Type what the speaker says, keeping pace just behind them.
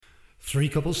Three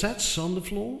couple sets on the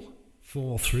floor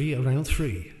for 3 around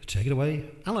 3. Take it away,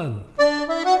 Alan.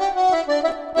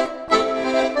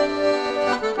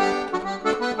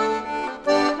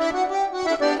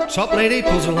 Top lady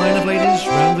pulls a line of ladies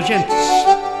round the gents.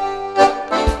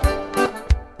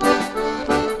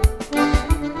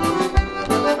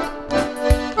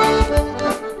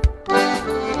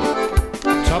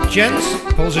 Top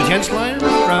gents pulls a gents line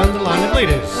round the line of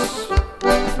ladies.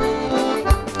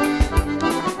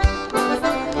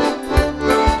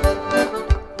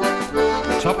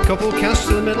 Top couple cast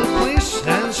to the middle place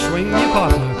and swing your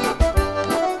partner.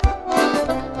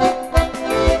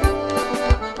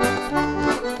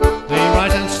 The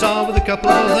right hand star with a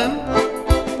couple of them.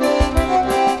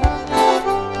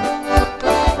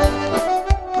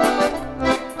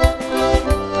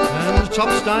 And the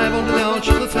tops dive onto the arch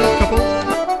of the third couple.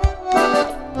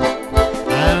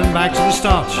 And back to the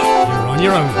start. You're on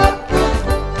your own.